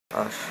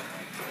Gosh.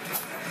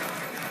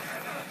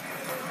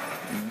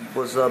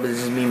 What's up?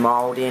 This is me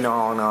modding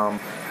on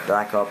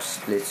Black Ops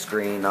split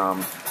screen.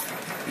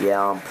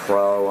 Yeah, I'm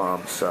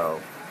pro. So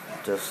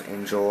just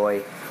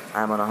enjoy.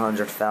 I'm on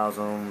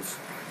 100,000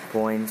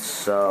 points.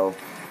 So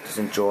just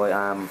enjoy.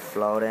 I'm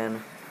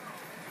floating,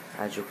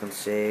 as you can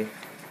see,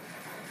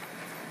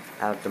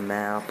 out the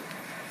map.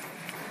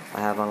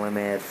 I have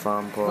unlimited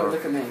fun.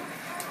 Look at me.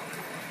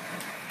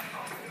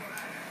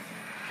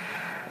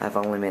 I have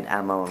unlimited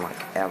ammo on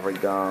like every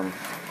gun.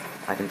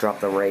 I can drop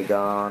the ray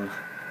gun.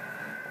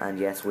 And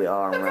yes, we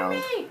are Look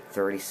around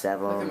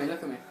 37.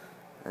 Look at me.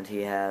 And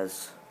he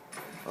has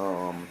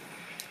Look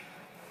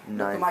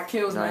at my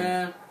kills,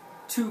 man.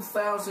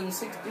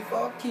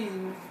 2,064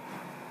 kills.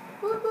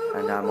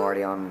 and I'm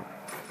already on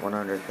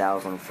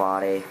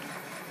 100,040.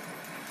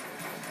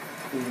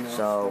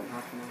 So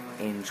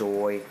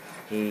enjoy.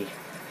 He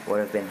would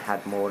have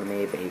had more than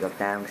me, but he got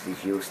down because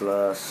he's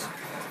useless.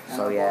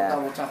 So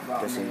yeah,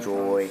 just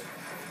enjoy.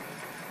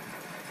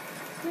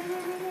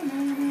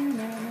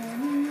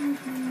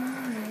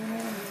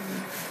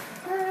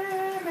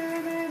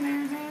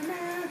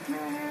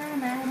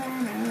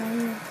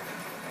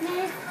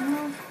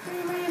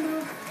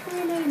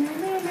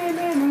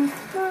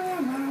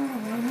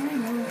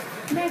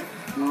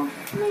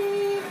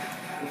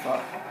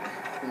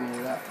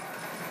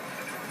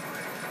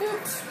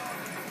 Oops,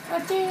 I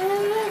did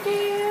it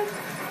again.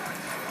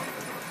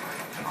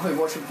 Oh,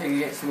 watch him ping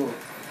against the wall.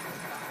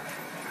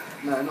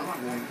 No, not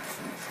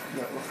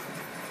that one.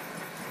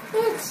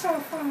 It's so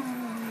fun.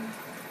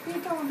 You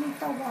don't need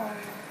the wall.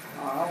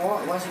 Oh,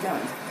 what? Where's he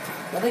going?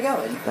 Where are they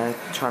going?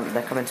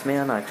 They're coming to me,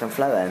 aren't they? 'Cause I'm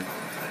floating.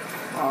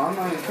 Oh, I'm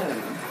not even killing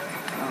them.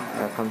 Oh.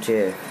 They'll come to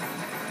you.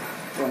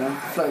 Go on then,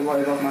 float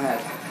right above my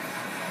head.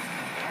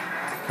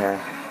 Okay.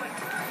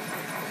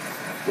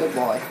 Good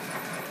boy.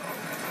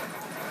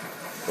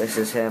 This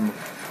is him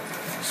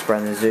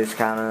spreading the Zeus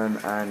cannon,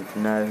 and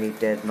no, he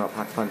did not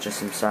pack punches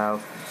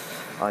himself.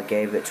 I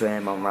gave it to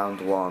him on round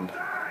 1.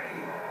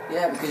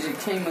 Yeah, because you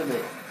came with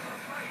it.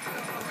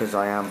 Because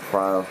I am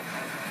pro.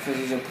 Because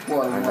he's a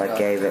pro. And I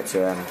gave it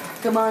to him.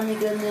 Come on, you're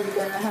gonna never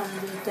get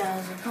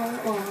 100,000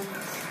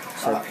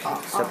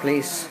 points. So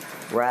please,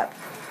 rep.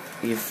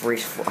 You've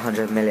reached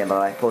 100 million, by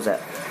the way. Pause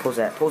it. Pause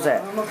it. Pause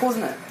it. I'm not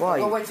pausing it. Why?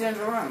 I'll wait till the end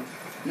of the round.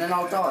 And then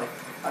I'll die.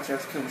 Actually, I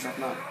have to kill myself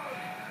now.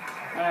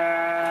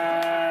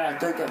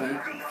 Don't get me, you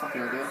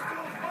fucking idiot.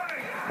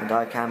 And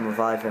I can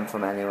revive him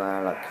from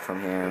anywhere, like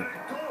from here.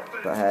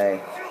 But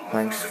hey,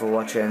 thanks for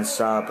watching,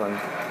 sub, and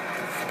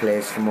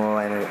please for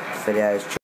more videos.